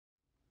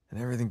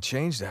And everything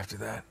changed after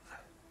that.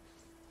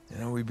 You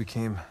know, we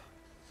became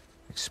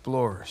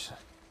explorers,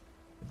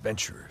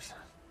 adventurers.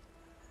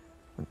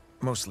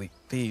 Mostly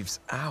thieves.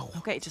 Ow.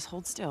 Okay, just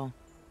hold still.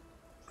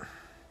 You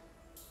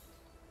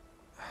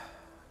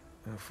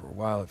know, for a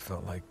while, it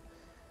felt like,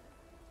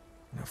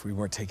 you know, if we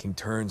weren't taking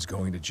turns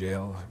going to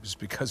jail, it was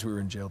because we were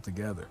in jail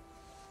together.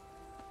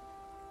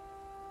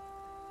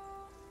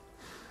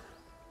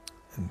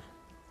 And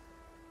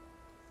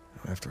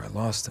you know, after I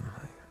lost him,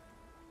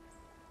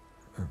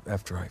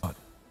 after I thought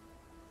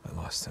I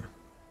lost him.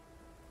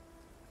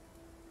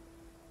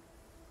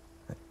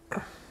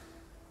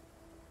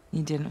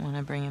 You didn't want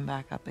to bring him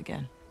back up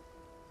again.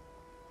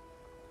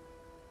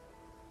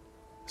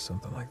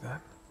 Something like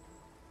that.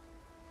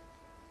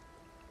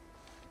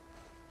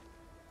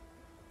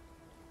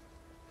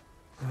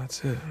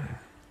 That's it.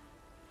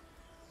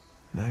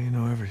 Now you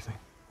know everything.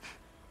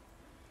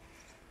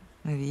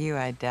 With you,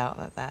 I doubt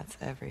that that's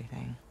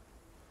everything.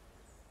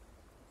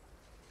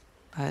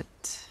 But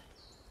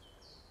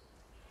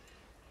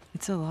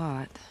it's a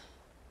lot.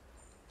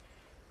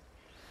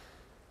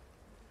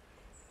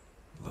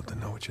 I'd love to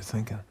know what you're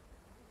thinking.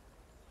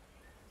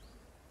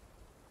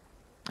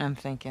 I'm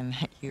thinking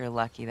that you're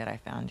lucky that I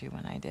found you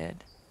when I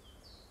did.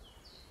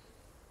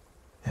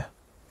 Yeah.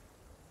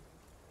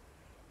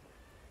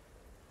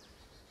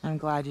 I'm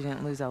glad you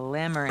didn't lose a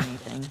limb or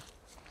anything.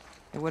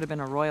 It would have been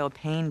a royal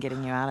pain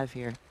getting you out of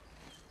here.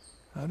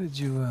 How did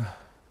you,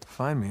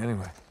 find me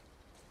anyway?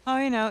 Oh,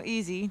 you know,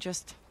 easy.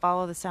 Just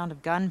follow the sound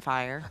of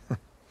gunfire.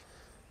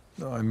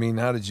 No, I mean,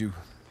 how did you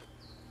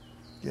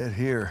get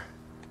here?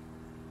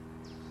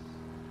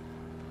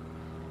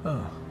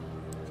 Oh,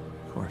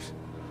 of course.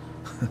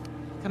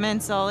 Come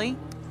in, Sully.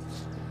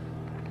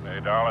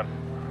 Hey, darling.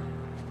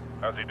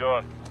 How's he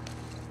doing?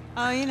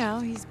 Oh, you know,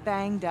 he's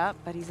banged up,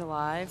 but he's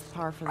alive.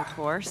 Par for the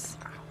course.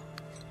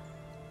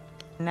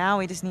 Now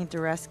we just need to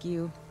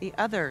rescue the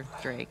other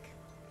Drake.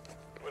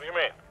 What do you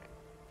mean?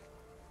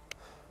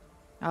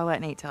 I'll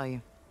let Nate tell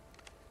you.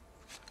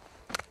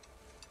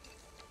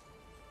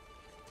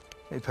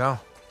 Hey, pal.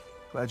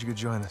 Glad you could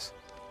join us.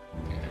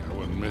 Yeah, I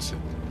wouldn't miss it.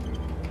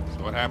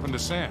 So what happened to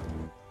Sam?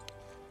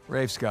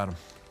 Rafe's got him.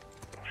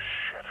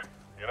 Shit.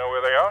 You know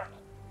where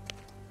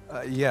they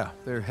are? Yeah,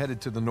 they're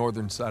headed to the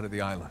northern side of the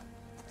island.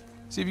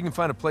 See if you can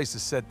find a place to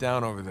set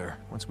down over there.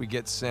 Once we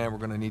get Sam, we're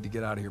gonna need to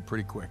get out of here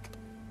pretty quick.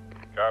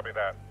 Copy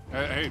that.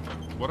 Hey,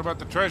 what about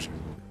the treasure?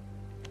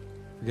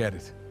 Forget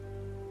it.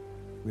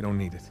 We don't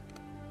need it.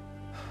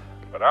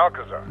 But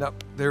Alcazar. No,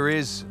 there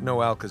is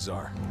no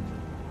Alcazar.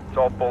 It's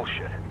all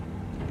bullshit.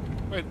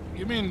 Wait,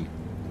 you mean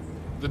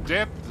the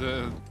debt,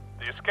 The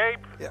escape?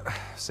 Yeah,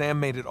 Sam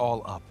made it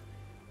all up.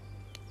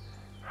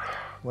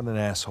 What an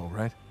asshole,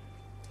 right?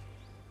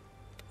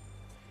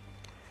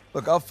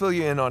 Look, I'll fill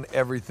you in on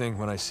everything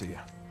when I see you,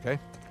 okay?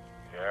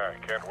 Yeah,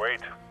 I can't wait.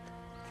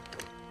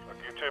 Look,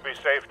 you two be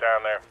safe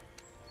down there.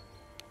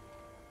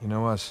 You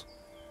know us.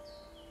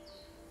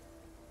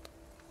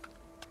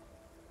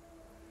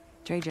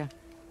 Treja.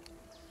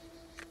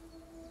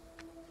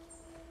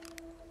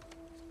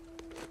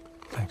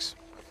 Thanks.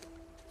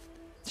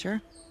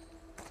 Sure?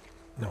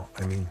 No,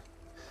 I mean...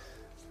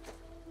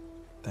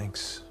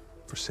 thanks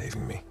for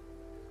saving me.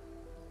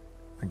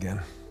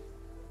 Again.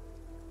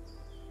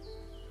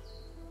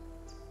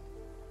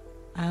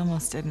 I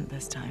almost didn't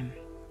this time.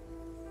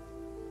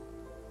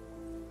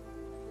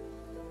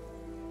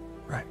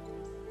 Right.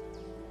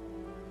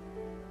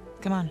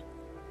 Come on.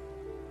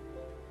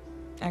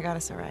 I got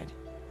us a ride.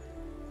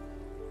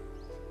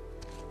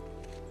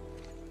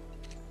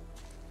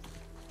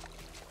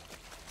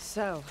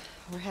 So,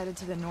 we're headed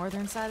to the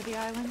northern side of the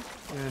island?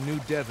 Yeah, New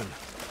Devon,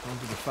 home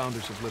to the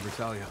founders of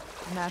Libertalia.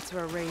 And that's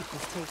where Rafe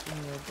is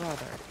taking your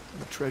brother.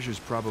 The treasure's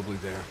probably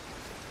there.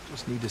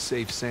 Just need to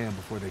save Sam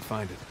before they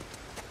find it.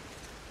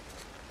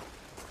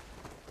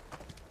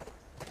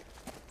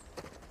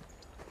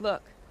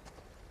 Look.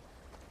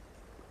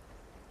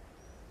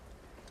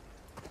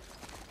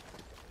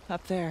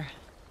 Up there.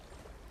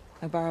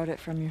 I borrowed it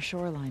from your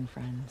shoreline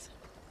friends.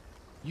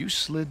 You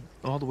slid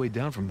all the way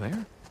down from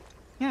there?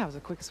 Yeah, it was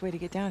the quickest way to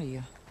get down to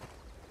you.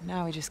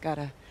 Now we just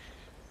gotta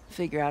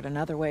figure out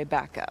another way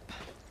back up.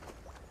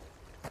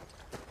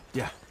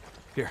 Yeah,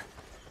 here.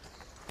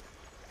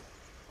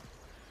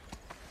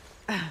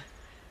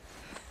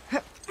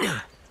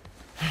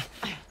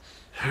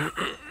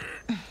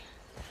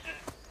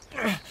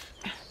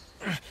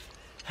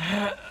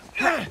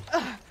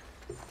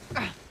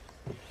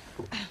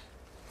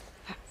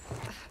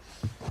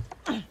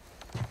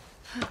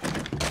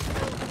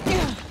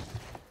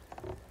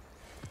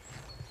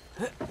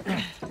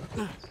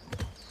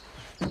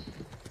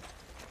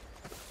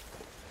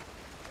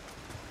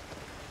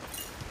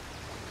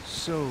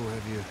 So,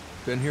 have you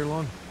been here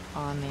long?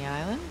 On the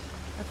island?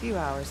 A few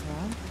hours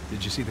now.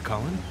 Did you see the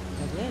colony?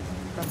 I did,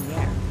 from the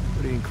air.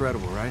 Pretty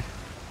incredible, right?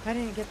 I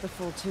didn't get the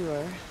full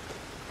tour.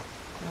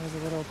 I was a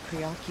little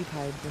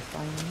preoccupied with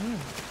finding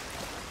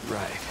you.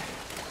 Right.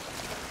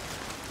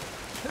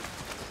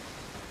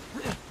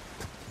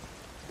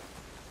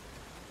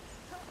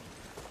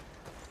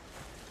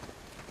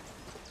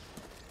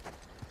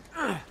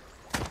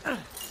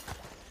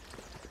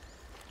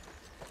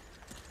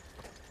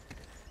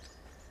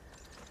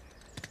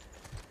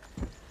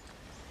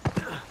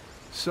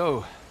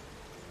 So,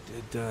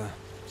 did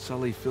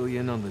Sully fill you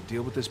in on the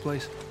deal with this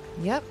place?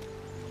 Yep.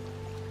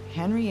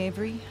 Henry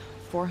Avery,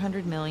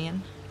 400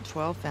 million,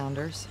 12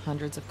 founders,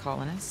 hundreds of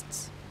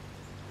colonists.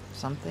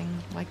 Something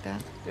like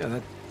that. Yeah,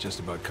 that just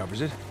about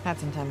covers it. Had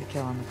some time to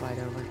kill on the flight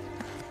over.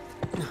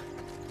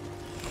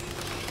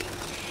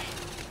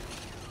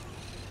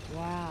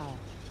 Wow.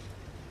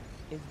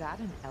 Is that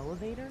an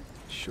elevator?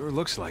 Sure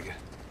looks like it.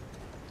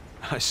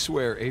 I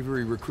swear,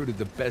 Avery recruited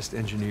the best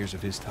engineers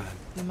of his time.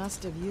 He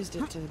must have used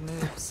it to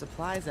move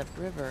supplies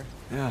upriver.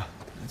 Yeah,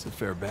 that's a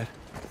fair bet.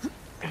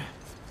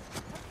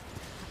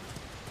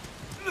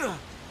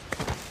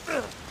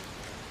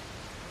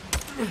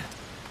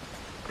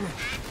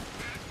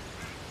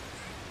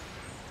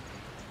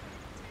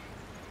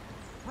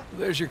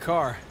 There's your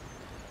car.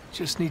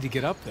 Just need to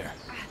get up there.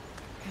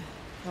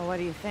 Well, what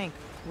do you think?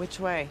 Which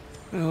way?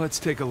 Well, let's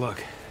take a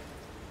look.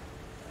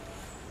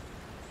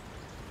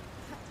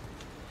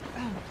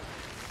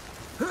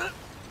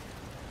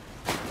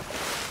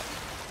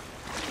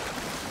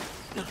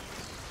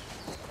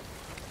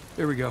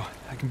 There we go.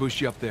 I can boost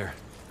you up there.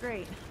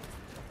 Great.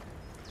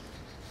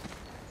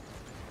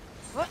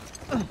 What?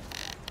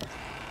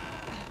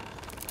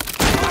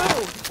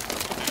 Oh!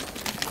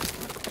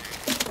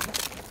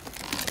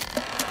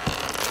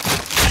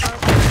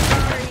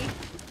 Sorry.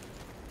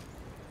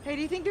 Hey,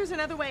 do you think there's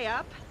another way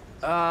up?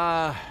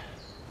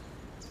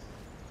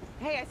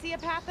 Hey, I see a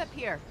path up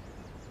here.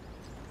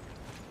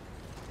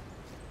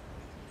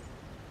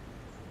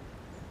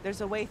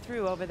 There's a way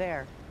through over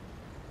there.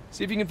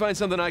 See if you can find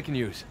something I can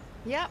use.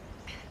 Yep.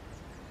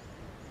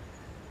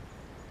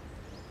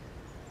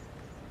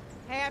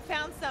 Hey, I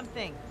found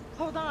something.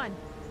 Hold on.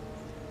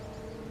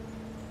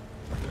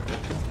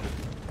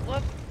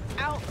 Look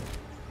out.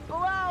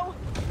 Below.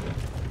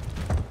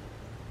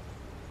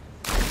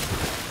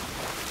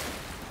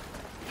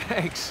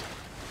 Thanks.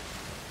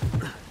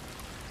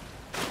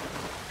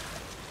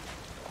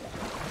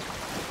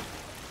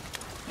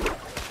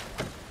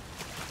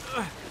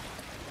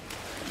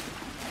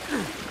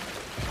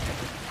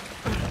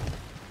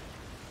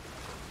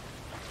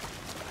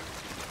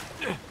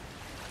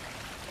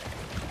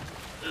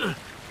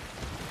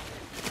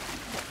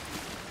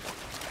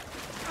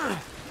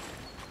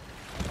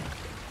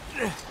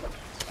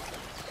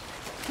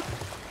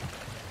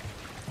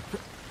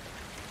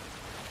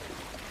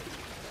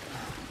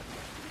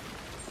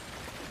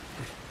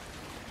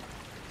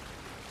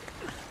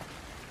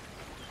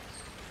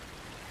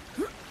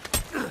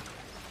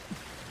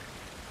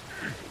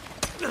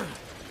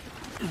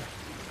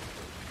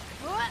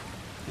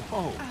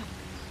 Whoa.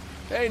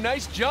 Hey,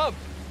 nice jump.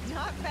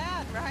 Not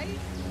bad, right?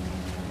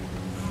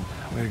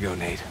 Way to go,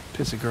 Nate.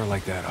 Piss a girl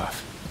like that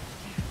off.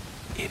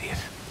 Idiot.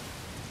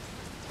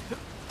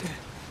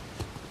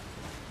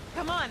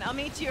 Come on, I'll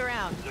meet you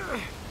around.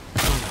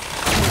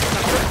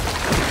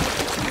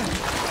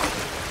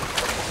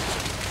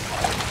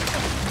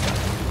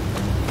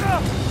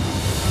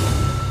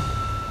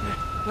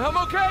 I'm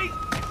okay.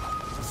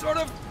 Sort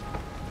of.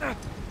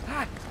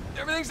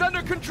 Everything's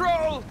under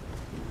control.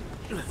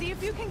 See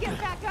if you can get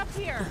back up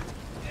here.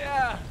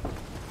 Yeah.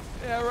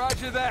 Yeah,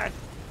 roger that.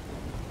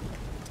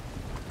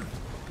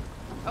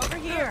 Over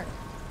here.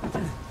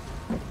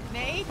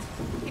 Nate,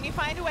 can you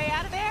find a way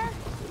out of there?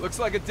 Looks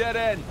like a dead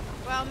end.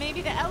 Well,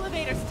 maybe the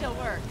elevator still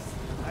works.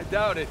 I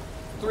doubt it.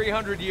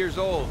 300 years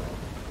old.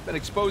 Been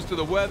exposed to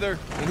the weather,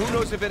 and who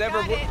knows if it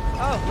ever Got it.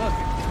 Oh, look,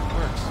 it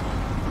works.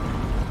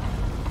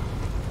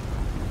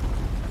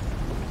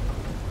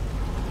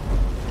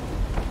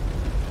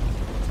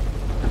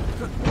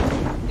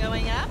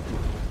 Going up?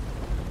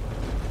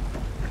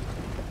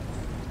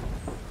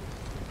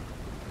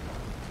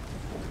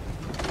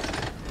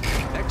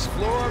 Next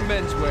floor,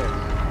 menswear.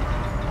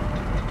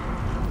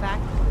 The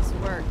fact that this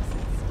works,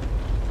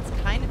 it's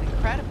kind of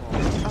incredible.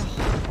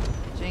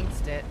 Oh,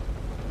 jinxed it.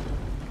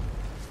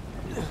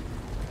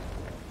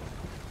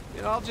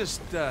 You know, I'll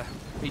just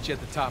meet you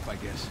at the top, I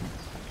guess.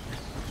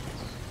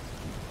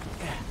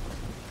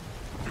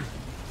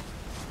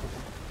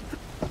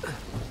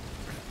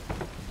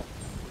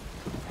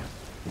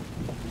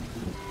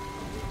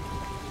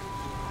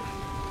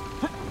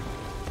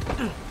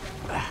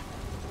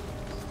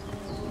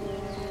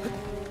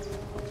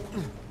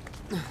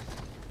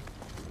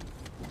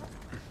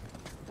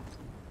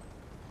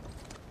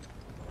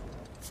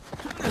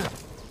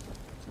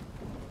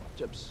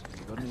 Jibs,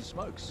 you got any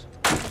smokes?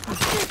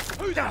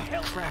 Who the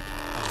hell? Crap.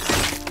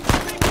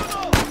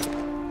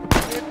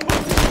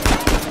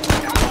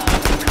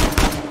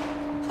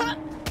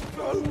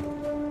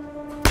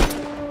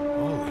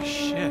 Holy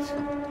shit.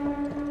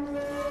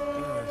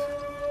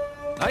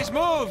 Nice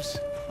moves,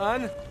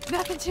 hon.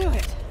 Nothing to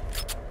it.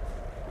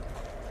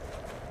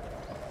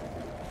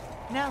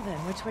 Now then,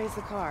 which way's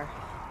the car?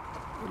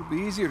 It'll be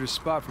easier to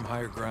spot from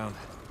higher ground.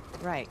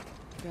 Right.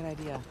 Good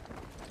idea.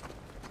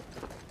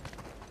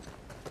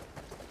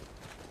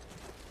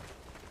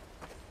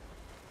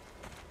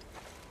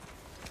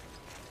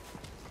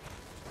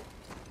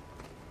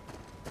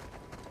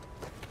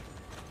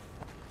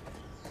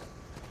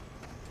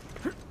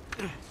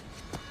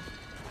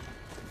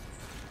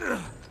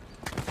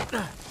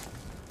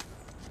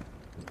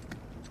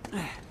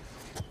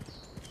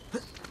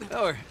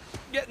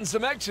 Getting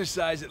some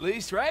exercise at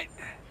least, right?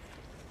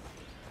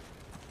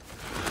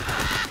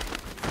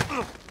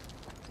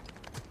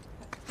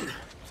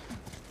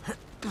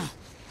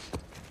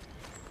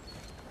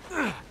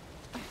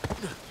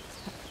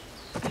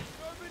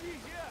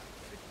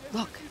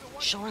 Look,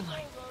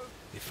 shoreline.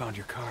 They found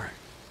your car.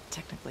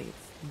 Technically,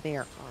 it's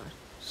their car.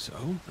 So,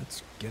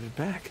 let's get it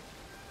back.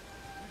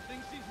 You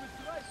think she's with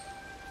Grace?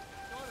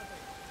 Gotta be.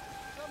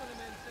 Some of the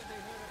men said they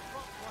heard a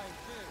truck playing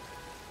too.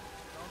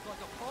 Sounds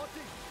like a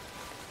party.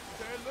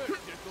 Stay alert,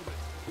 gentlemen.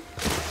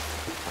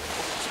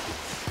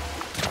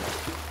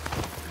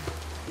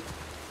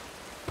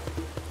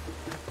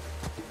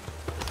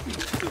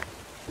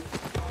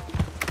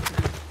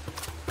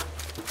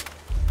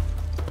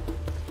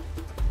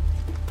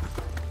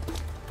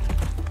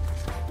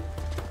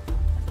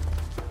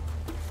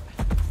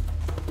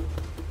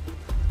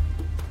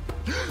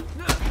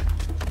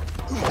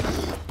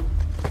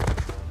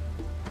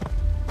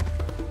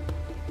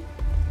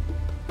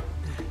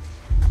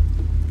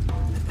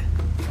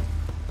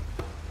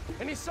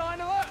 Any sign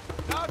of that?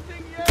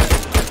 Nothing yet.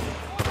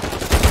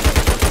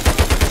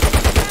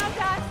 Found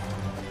us!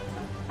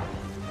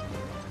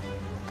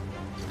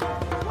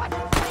 What?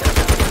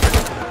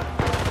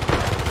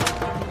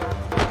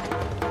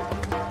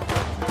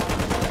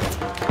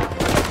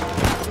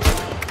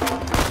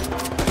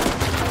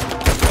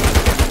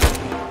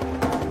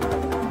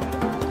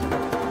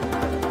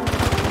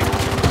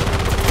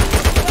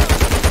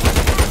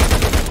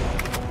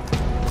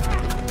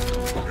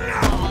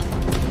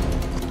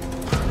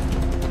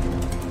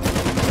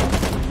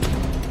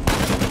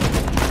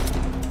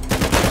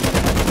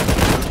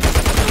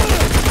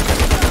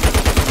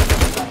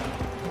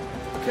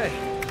 Okay.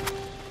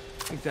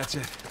 I think that's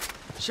it.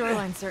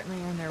 Shoreline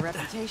certainly earned their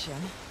reputation.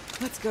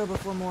 Let's go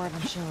before more of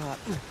them show up.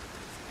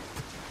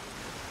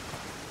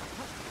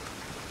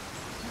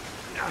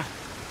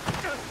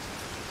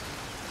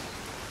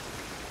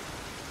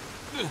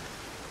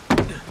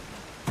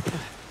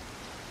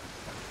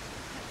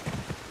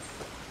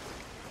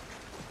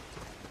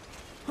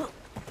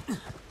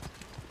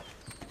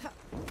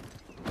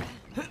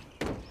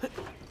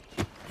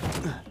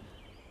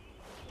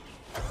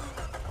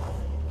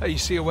 Hey, you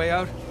see a way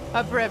out?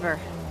 Upriver.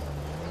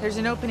 There's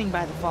an opening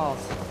by the falls.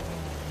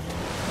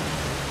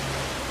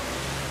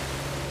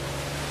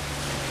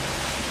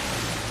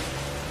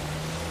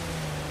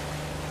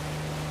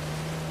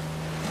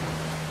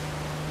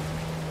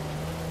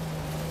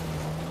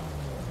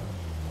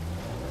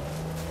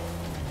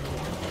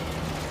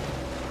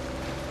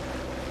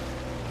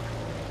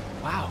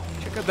 Wow,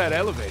 check out that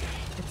elevator.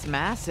 It's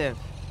massive.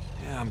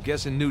 Yeah, I'm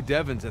guessing New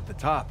Devon's at the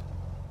top.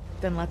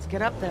 Then let's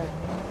get up there.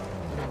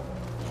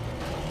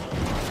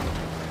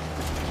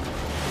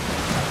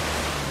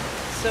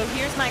 So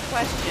here's my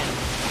question.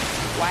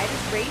 Why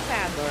does Rafe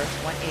Adler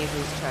want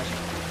Avery's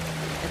treasure?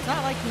 It's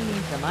not like he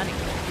needs the money.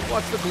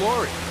 What's the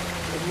glory?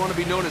 He doesn't want to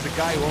be known as a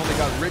guy who only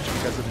got rich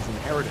because of his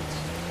inheritance.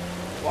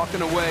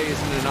 Walking away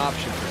isn't an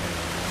option for him.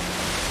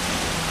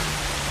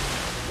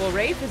 Well,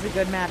 Rafe is a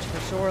good match for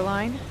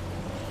Shoreline.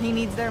 He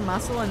needs their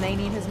muscle and they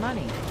need his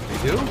money.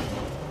 They do?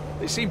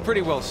 They seem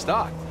pretty well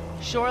stocked.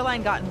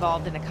 Shoreline got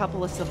involved in a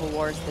couple of civil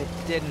wars that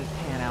didn't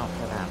pan out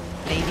for them.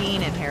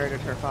 Nadine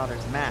inherited her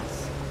father's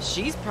mess.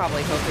 She's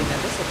probably hoping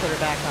that this will put her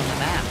back on the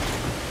map.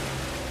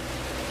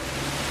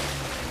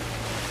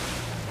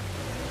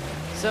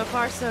 So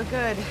far, so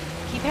good.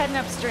 Keep heading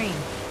upstream.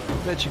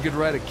 Bet you could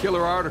write a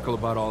killer article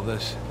about all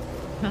this.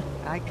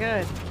 I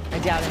could. I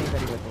doubt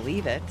anybody would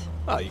believe it.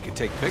 Oh, you could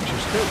take pictures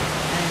too.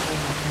 I didn't bring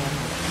my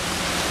camera.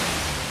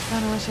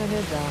 Kinda wish I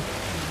did, though.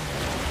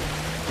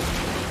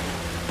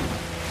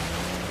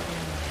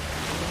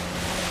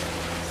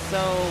 So,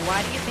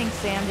 why do you think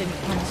Sam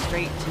didn't come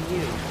straight to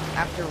you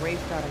after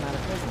Rafe got him out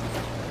of prison?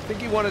 I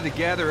think he wanted to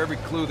gather every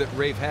clue that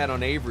Rafe had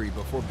on Avery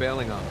before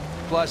bailing on him.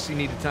 Plus, he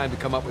needed time to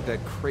come up with that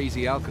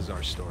crazy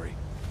Alcazar story.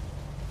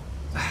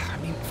 I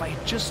mean, if I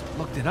had just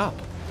looked it up.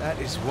 That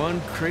is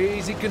one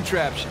crazy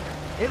contraption.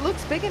 It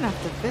looks big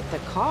enough to fit the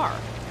car.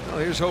 Well,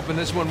 here's hoping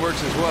this one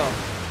works as well.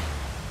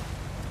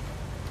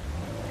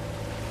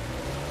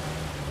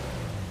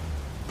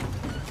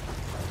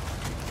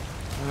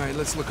 All right,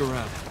 let's look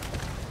around.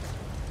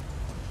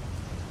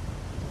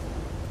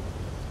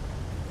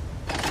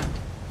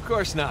 Of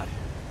course not.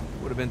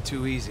 Would have been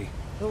too easy.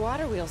 The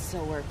water wheel's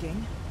still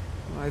working.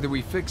 Either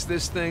we fix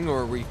this thing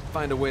or we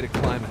find a way to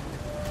climb it.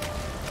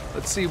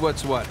 Let's see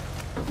what's what.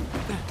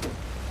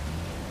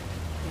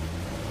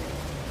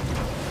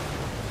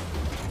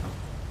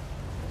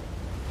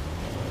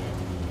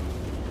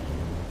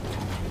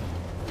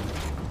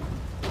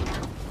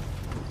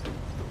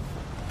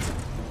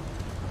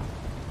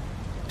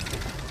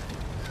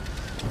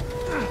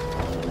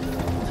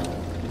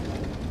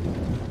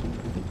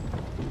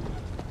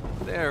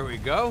 There we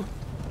go.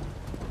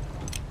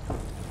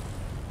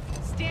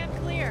 Stand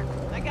clear.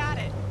 I got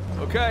it.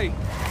 Okay.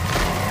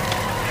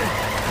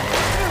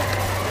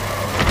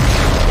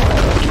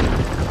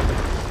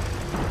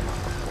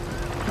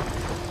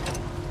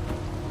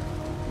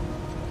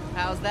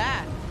 How's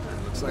that?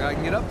 Looks like I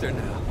can get up there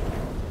now.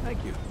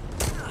 Thank you.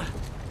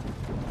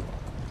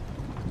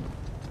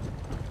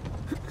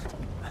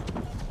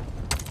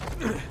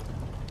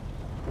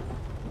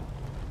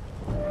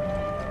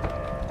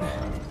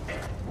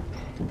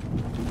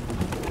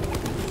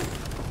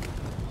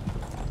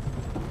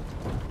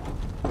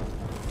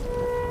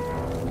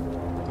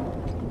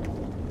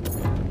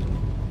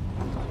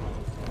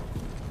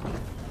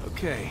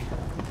 Okay.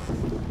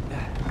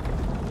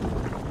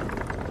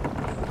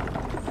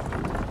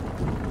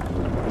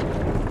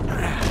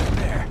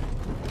 There.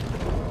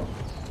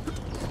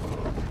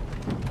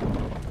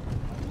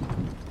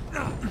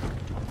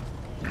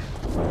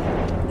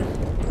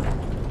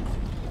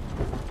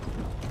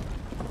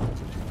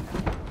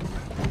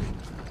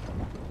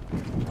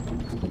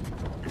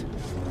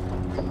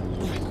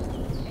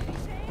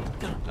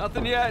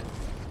 Nothing yet.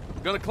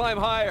 I'm gonna climb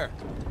higher.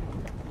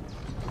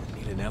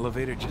 Need an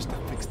elevator just to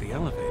fix the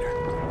elevator.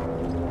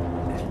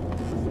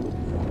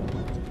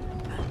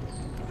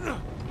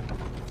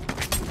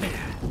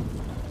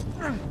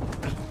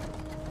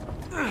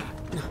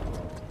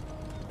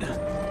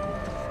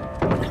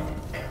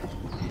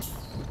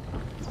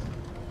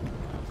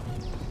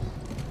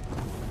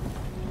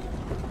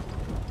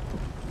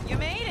 You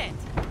made it!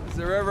 Is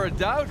there ever a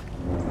doubt?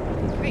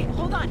 Wait,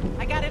 hold on.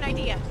 I got an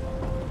idea.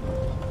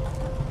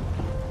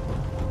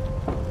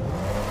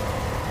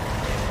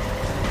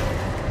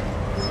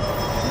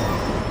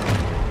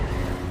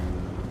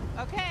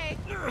 Okay,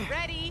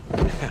 ready.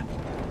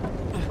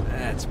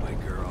 That's my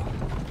girl.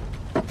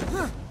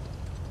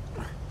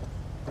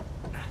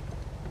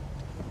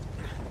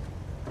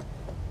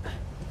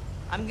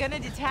 I'm gonna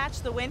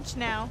detach the winch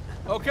now.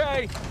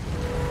 Okay.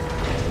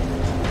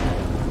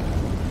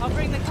 I'll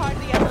bring the car to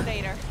the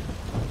elevator.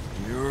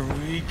 Here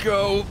we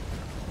go.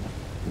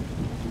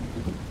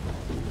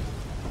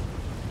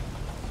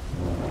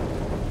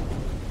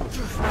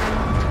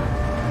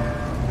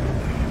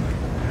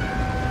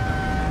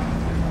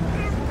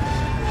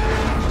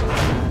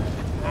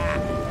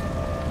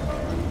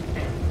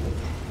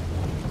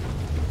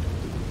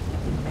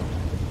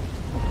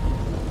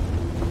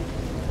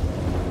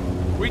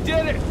 We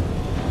did it!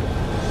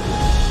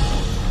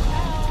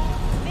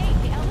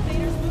 Nate, the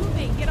elevator's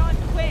moving. Get on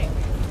quick.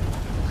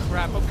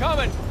 Crap, I'm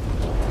coming!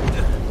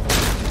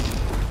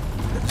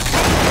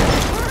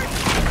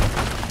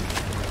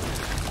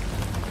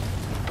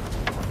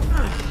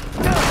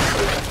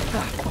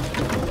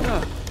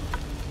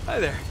 Hi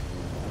there.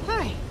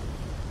 Hi.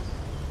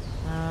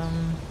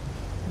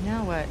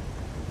 Now what?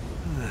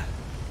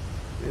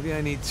 Maybe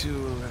I need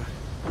to,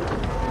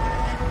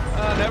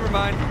 never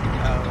mind.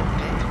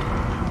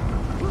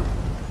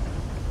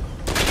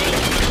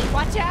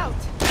 Watch out!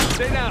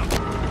 Stay down.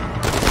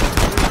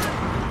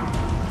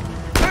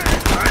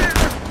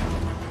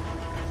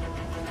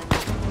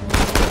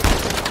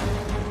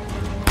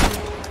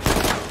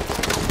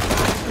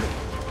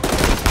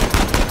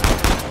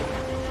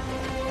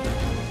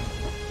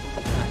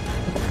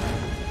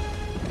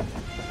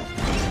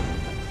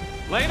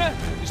 Lena,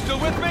 you still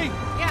with me?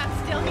 Yeah,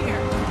 I'm still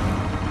here.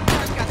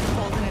 Car's got some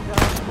holes in it,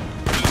 though.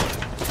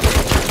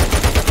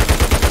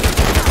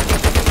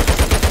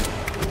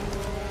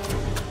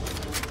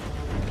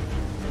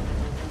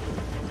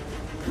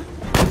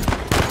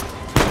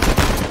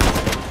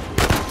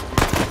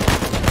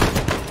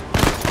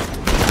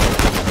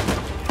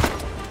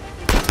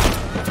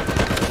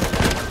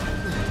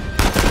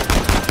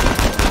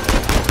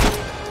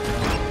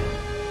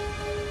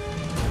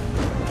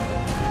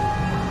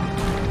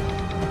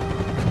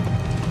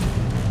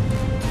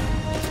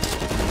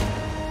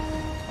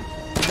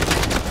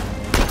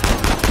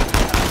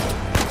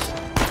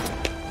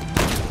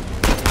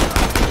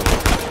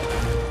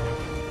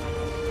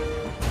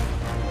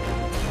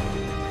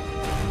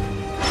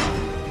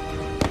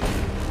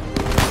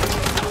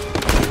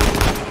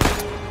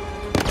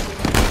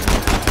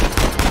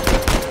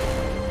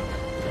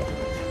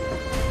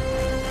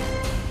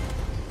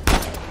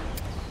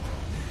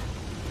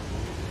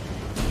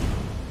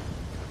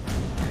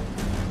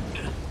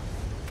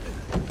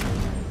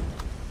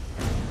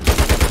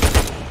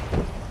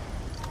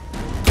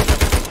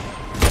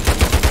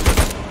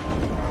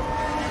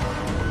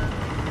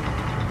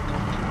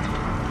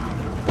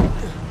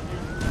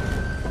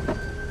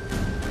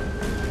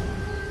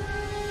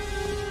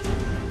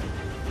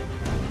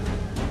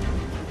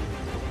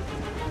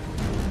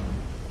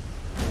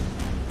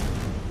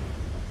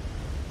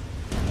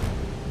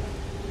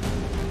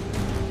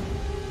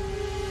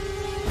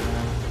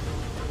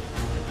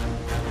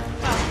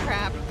 Oh,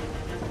 crap.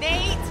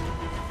 Nate!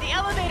 The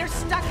elevator's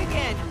stuck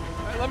again.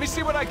 All right, let me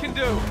see what I can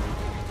do.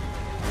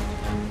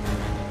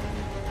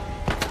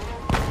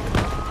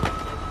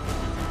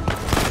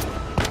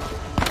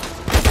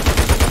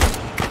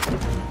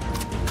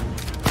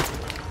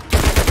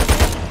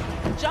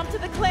 Jump to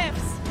the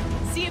cliffs.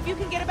 See if you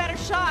can get a better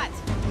shot.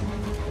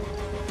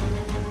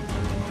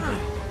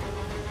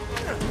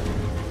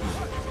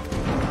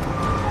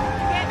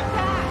 Get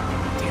back!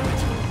 Damn it.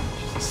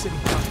 She's sitting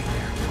down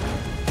there.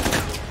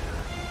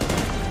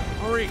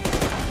 Hurry.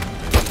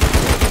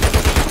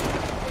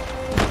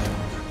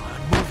 Come on,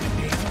 move it,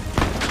 Nate.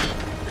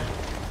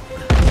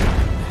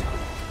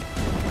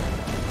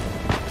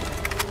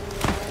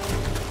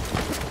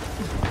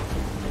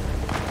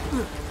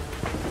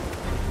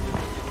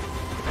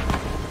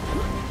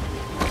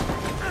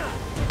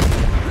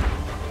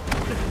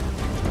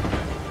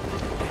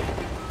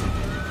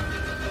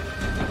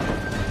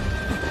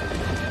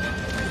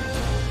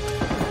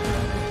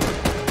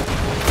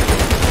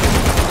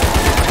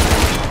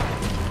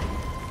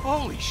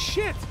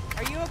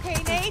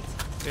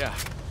 Yeah.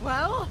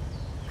 Well,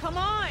 come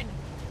on.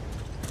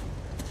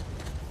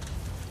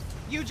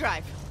 You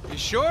drive. You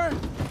sure?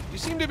 You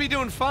seem to be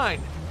doing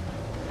fine.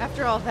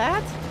 After all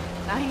that,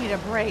 I need a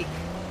break.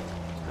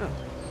 Oh,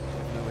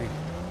 definitely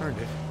earned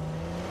it.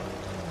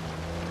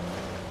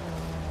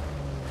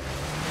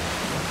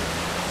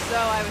 So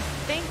I was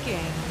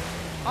thinking,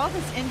 all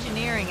this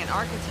engineering and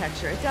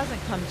architecture, it doesn't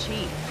come cheap. Do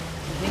you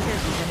think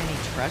there's even any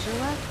treasure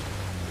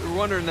left? We were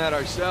wondering that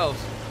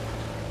ourselves.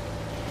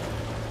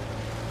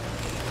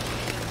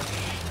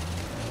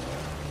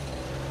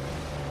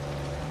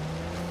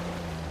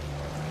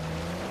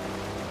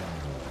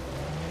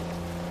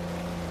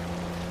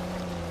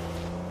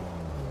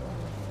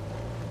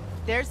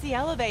 There's the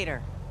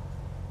elevator.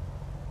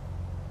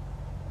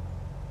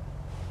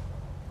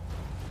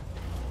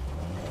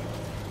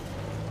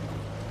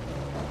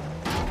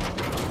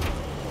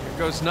 Here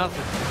goes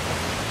nothing.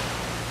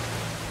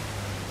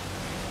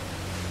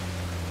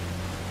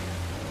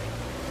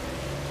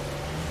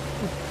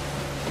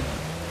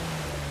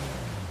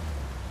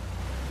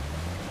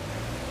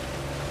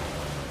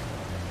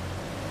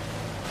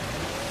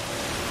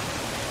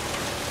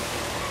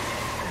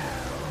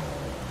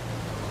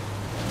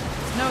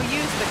 It's no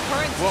use, the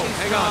current's Whoa, too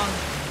hang strong. on.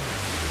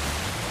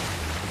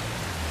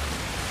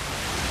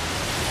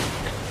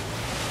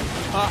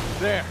 Ah,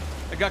 there.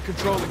 I got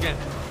control again.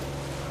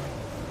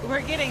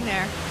 We're getting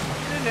there.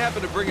 You didn't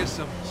happen to bring us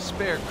some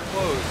spare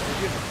clothes,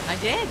 did you? I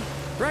did.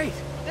 Great.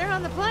 They're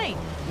on the plane.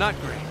 Not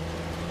great.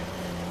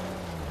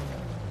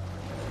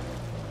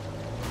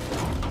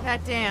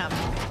 That dam.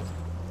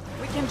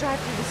 We can drive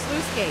through the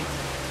sluice gate.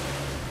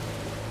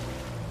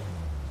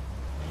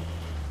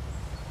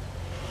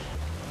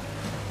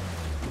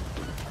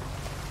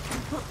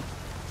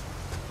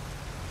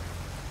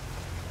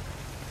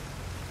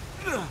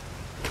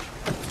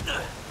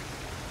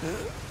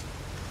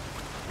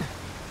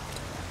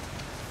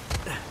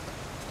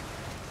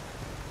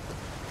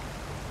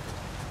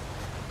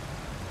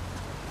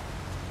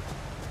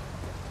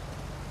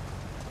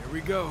 Here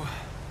we go.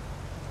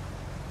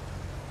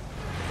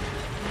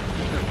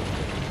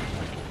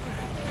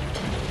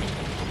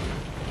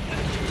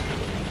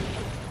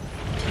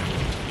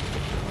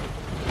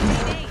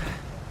 Hey, Nate.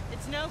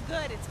 It's no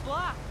good. It's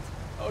blocked.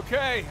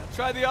 Okay, I'll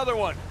try the other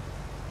one.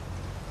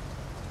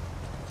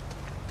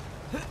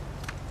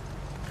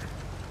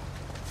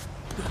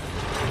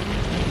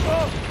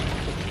 Oh!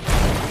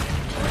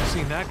 I've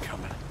seen that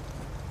coming.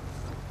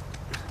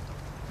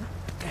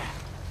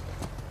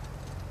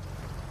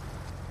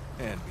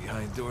 And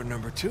behind door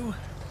number 2.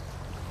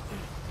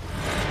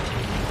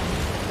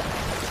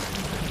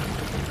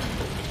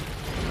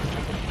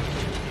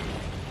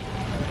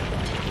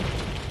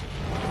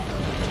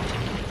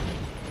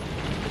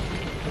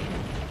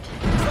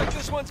 Looks like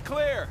this one's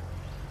clear.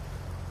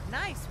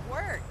 Nice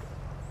work.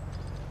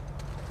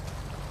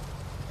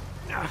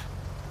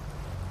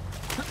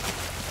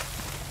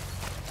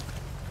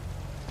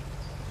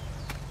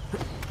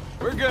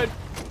 We're good.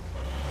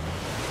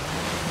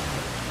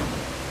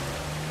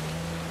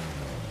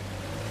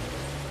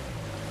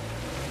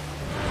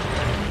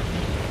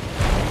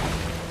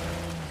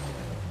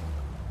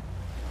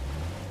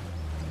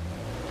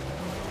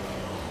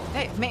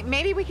 Hey,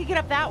 maybe we could get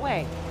up that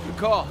way. Good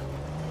call.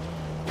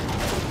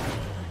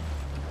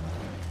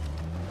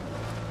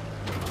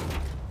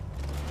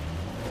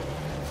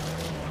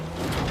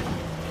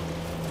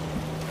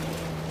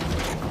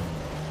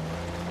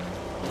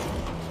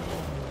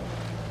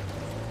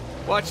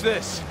 Watch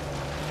this.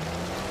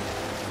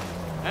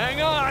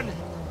 Hang on!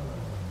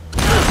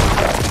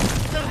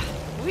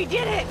 We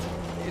did it!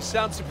 You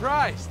sound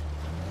surprised.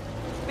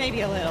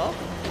 Maybe a little.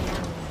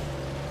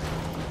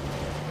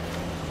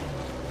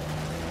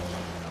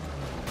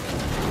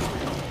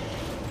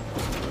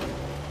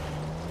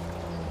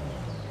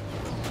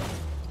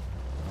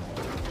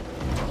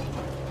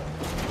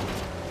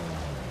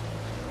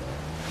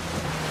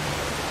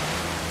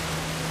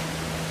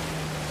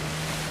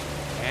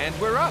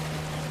 And we're up.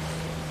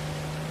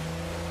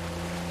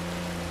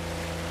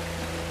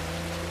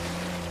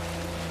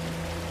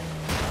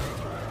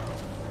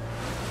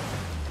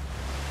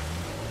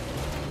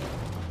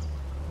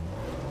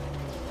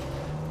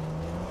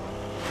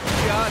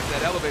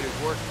 That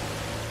elevator's working.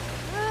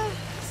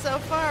 So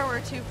far,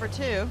 we're 2 for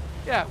 2.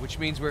 Yeah, which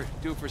means we're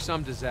due for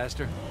some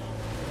disaster.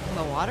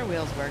 The water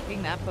wheel's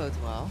working. That bodes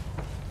well.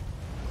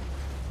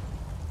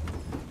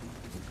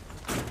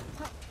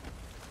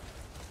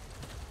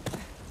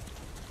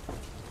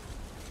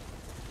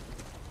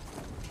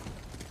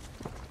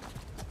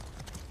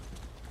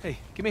 Hey,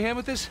 give me a hand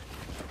with this.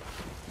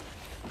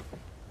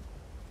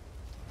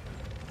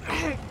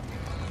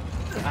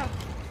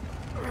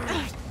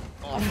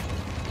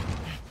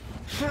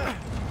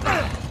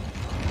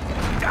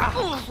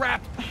 Ah,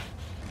 crap!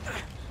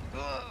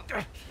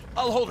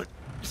 I'll hold it.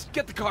 Just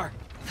get the car.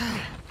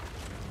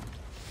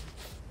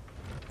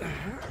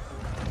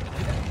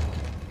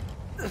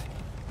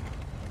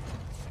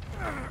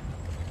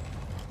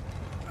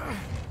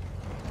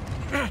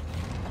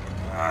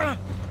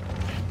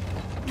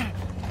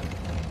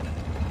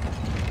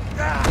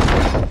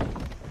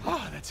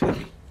 Oh, that's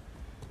heavy.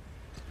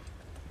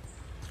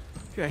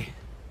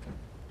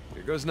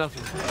 goes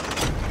nothing.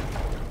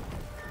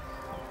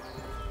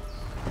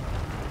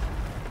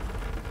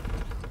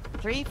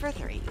 3 for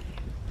 3.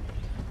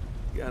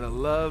 Gotta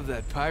love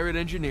that pirate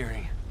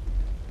engineering.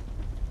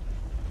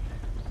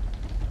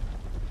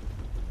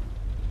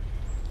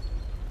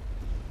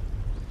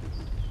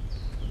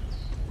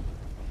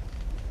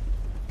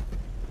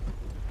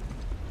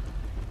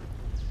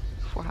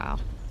 Wow.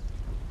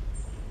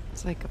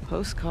 It's like a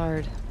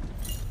postcard.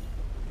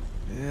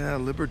 Yeah,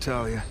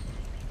 Libertalia.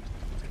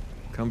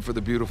 Come for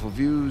the beautiful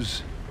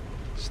views,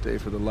 stay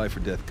for the life or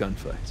death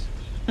gunfights.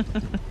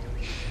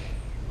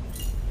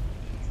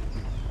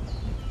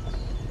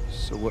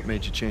 So what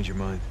made you change your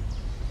mind?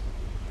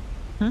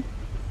 Hmm?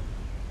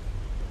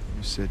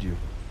 You said you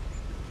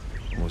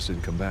almost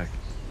didn't come back.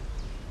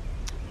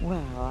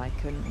 Well, I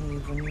couldn't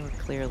leave when you were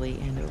clearly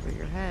in over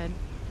your head.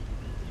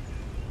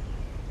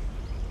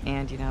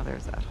 And, you know,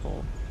 there's that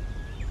whole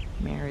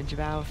marriage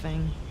vow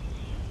thing.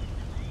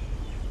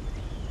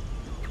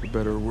 For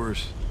better or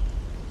worse.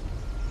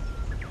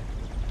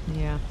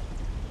 Yeah.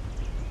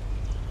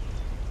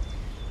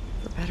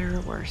 For better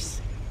or worse.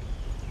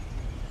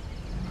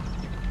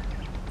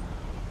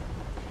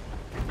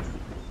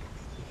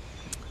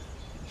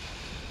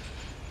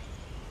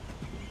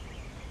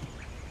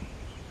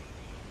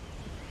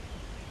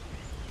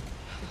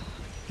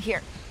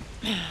 Here,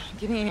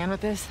 give me a hand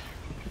with this.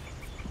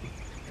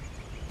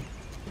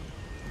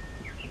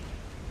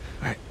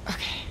 All right.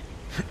 Okay.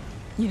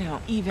 You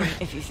know, even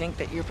if you think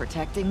that you're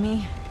protecting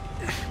me,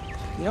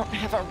 you don't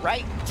have a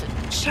right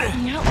to shut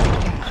me out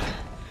like that.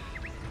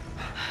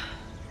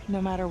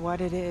 No matter what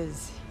it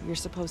is, you're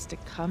supposed to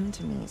come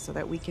to me so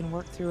that we can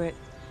work through it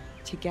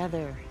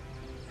together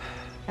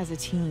as a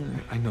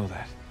team. I know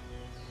that.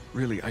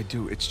 Really, I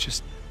do. It's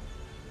just...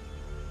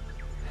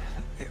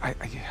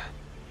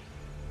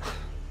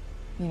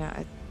 You know,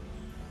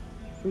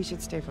 we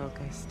should stay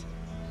focused.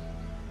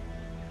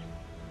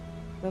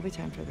 There'll be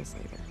time for this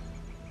later.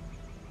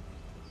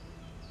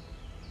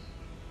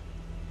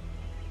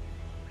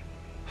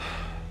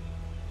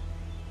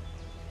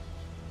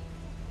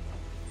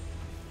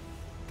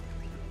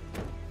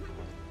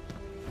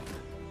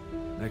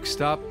 Next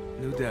stop,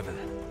 New Devon.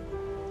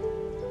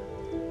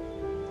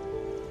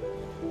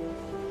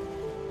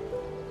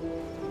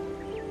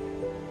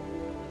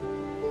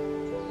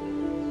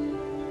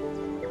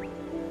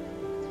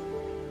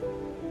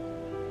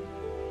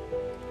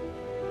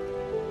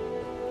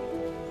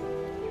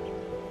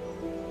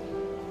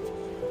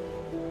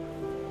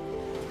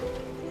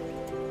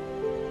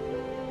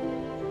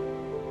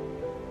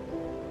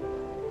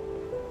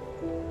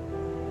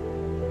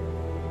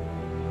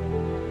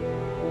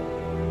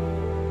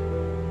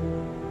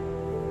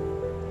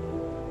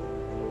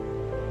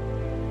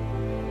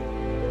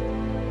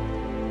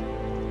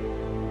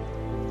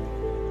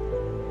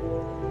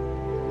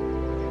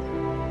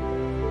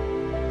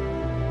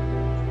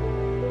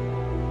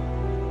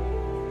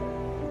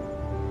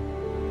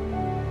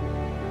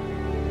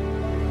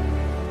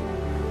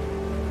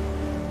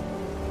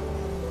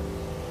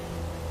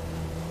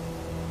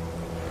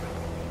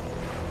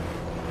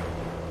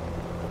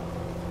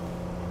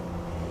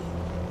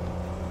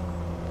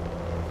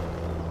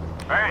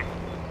 Hey,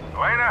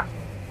 Elena?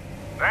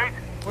 Nate?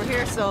 We're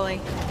here, Sully.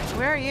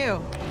 Where are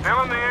you?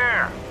 Still in the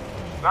air.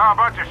 Saw a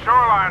bunch of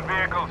shoreline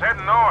vehicles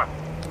heading north.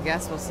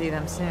 Guess we'll see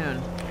them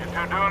soon. You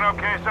two doing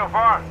okay so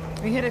far?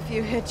 We hit a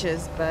few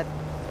hitches, but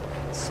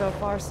so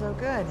far so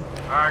good.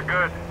 Alright,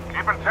 good.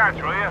 Keep in touch,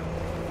 will you?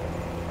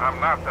 I'm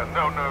not the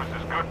no news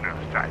is good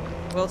news type.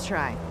 We'll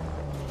try.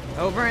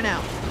 Over and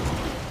out.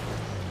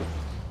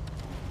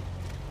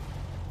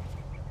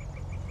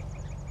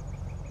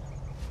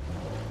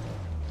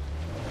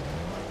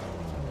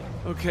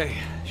 Okay,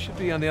 should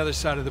be on the other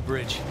side of the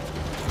bridge.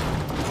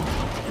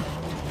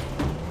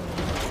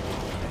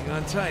 Hang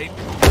on tight.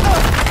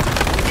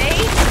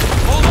 Nate!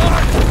 Hold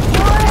on!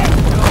 What?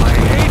 Oh, I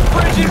hate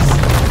bridges!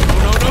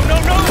 No, no, no,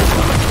 no!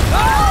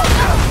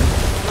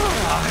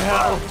 Oh,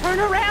 hell! Turn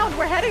around!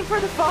 We're heading for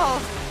the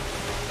falls!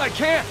 I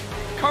can't!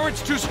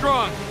 Current's too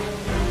strong!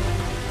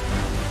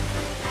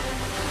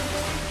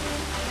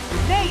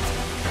 Nate!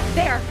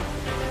 There!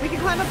 We can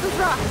climb up those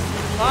rocks!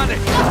 On it!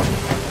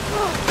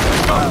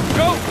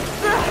 Go!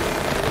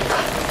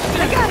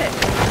 I got it!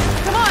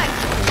 Come on!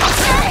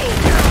 Hey!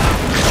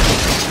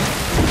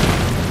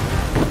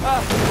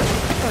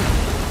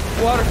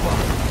 Waterfall!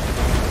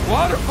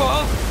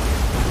 Waterfall!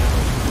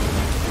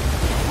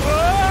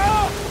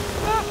 Whoa!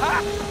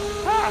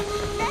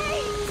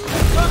 Nate!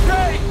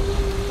 Okay!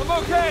 I'm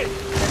okay!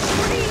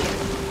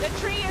 The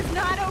tree is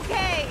not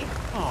okay!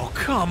 Oh,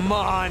 come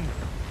on!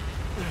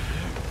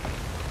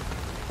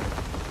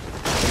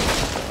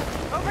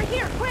 Over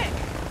here, quick!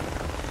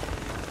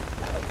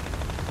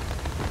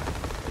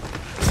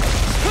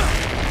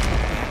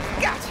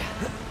 Gotcha!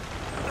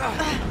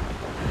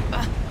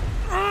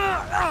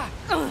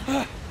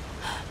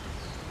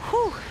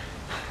 Whew.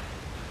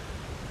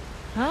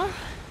 Huh?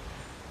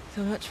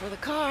 So much for the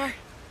car.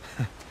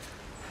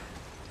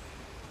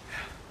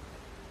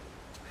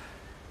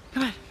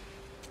 Come on.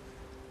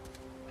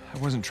 I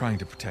wasn't trying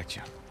to protect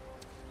you.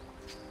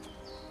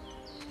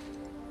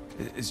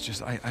 It's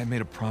just, I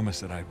made a promise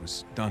that I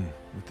was done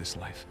with this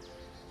life.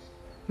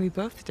 We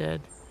both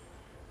did.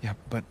 Yeah,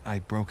 but I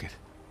broke it.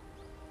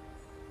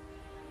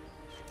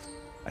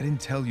 I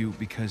didn't tell you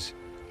because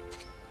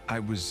I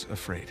was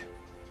afraid.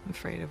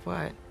 Afraid of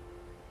what?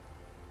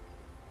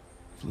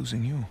 Of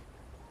losing you.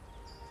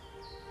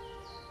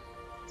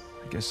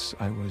 I guess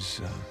I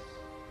was,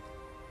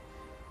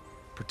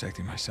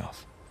 protecting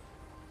myself.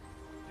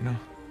 You know?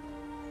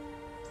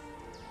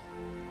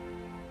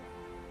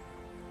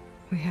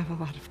 We have a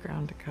lot of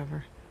ground to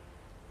cover.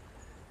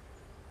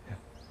 Yeah.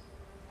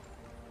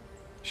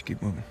 Should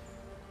keep moving.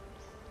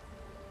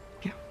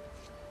 Yeah.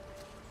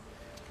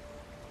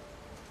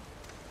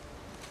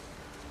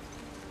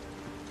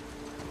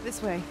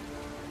 This way.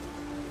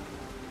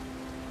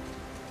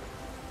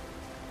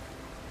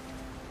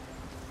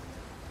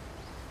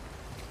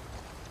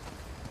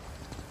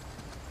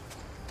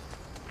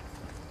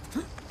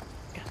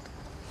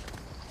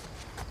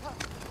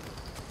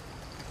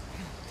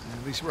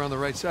 At least we're on the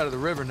right side of the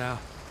river now.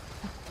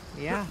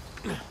 Yeah.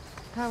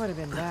 That would have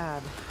been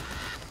bad.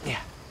 Yeah.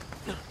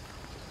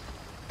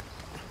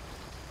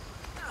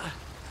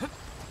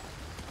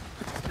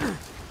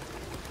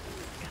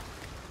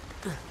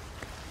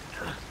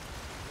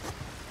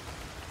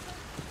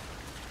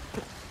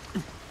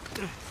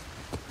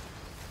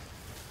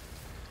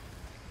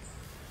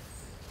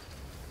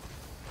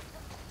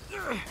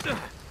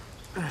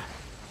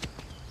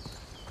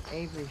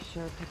 Avery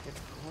sure picked a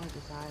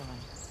gorgeous island.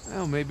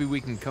 Well, maybe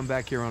we can come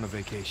back here on a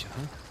vacation,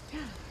 huh?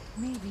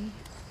 Maybe.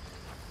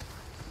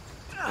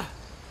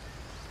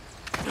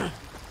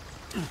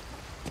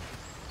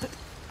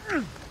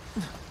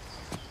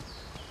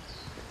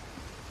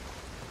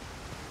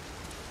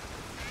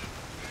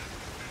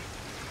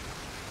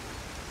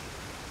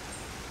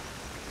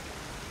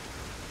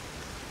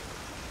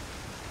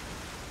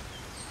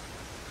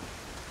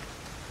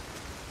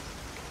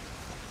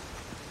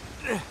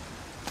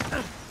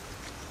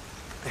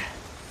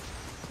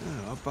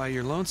 Oh, up by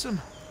your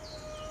lonesome?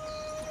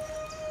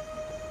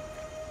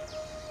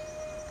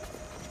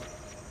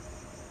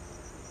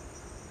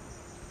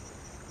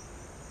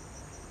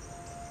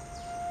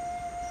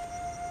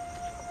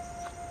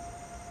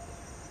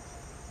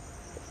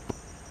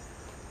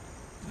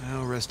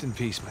 Well, rest in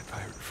peace, my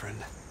pirate friend.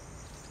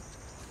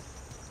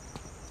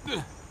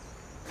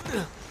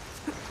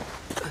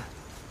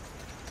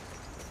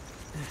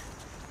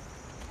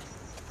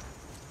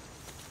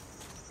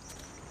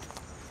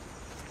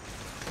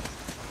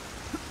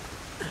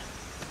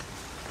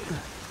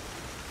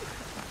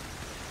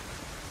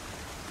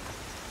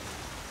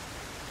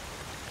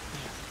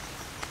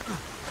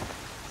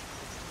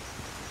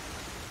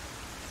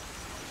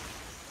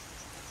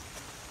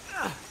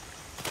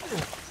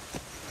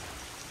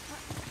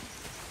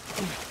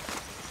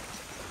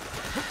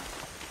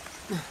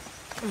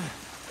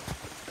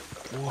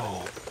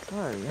 Whoa.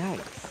 Oh,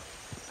 yikes.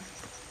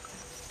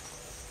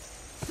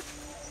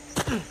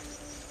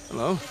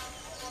 Hello?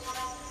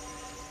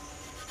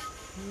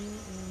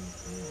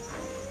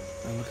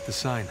 Now look at the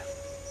sign.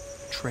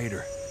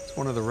 Traitor. It's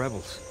one of the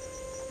rebels.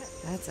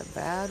 That's a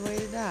bad way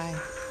to die.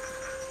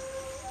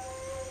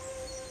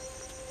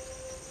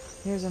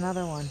 Here's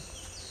another one.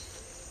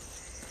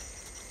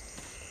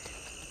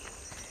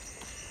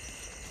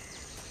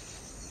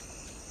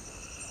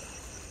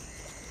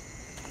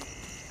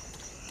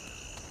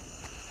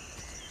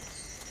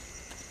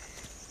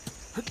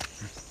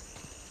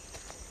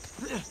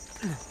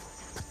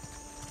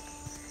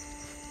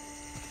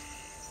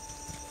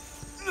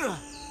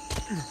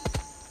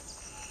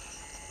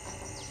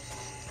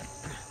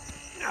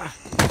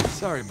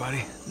 Sorry,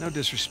 buddy. No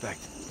disrespect.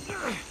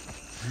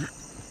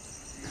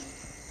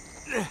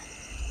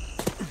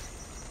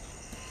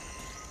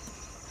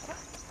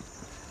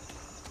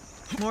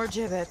 More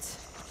gibbets.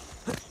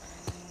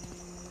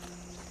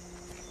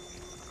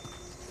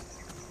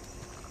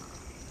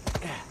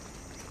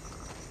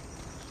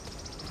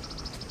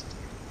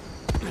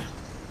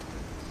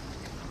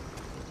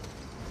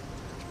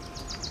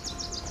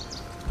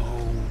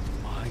 Oh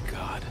my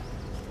God.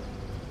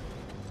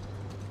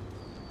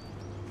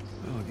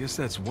 Well, I guess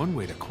that's one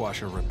way to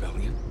quash a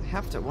rebellion. I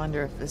have to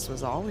wonder if this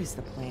was always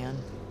the plan.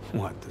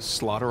 What, to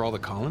slaughter all the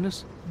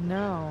colonists?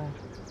 No.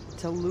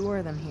 To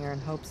lure them here in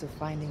hopes of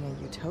finding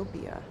a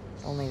utopia,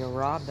 only to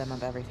rob them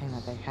of everything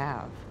that they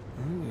have.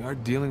 Well, we are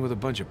dealing with a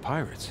bunch of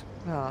pirates.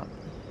 Well,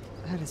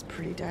 that is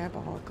pretty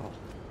diabolical,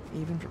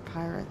 even for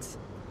pirates.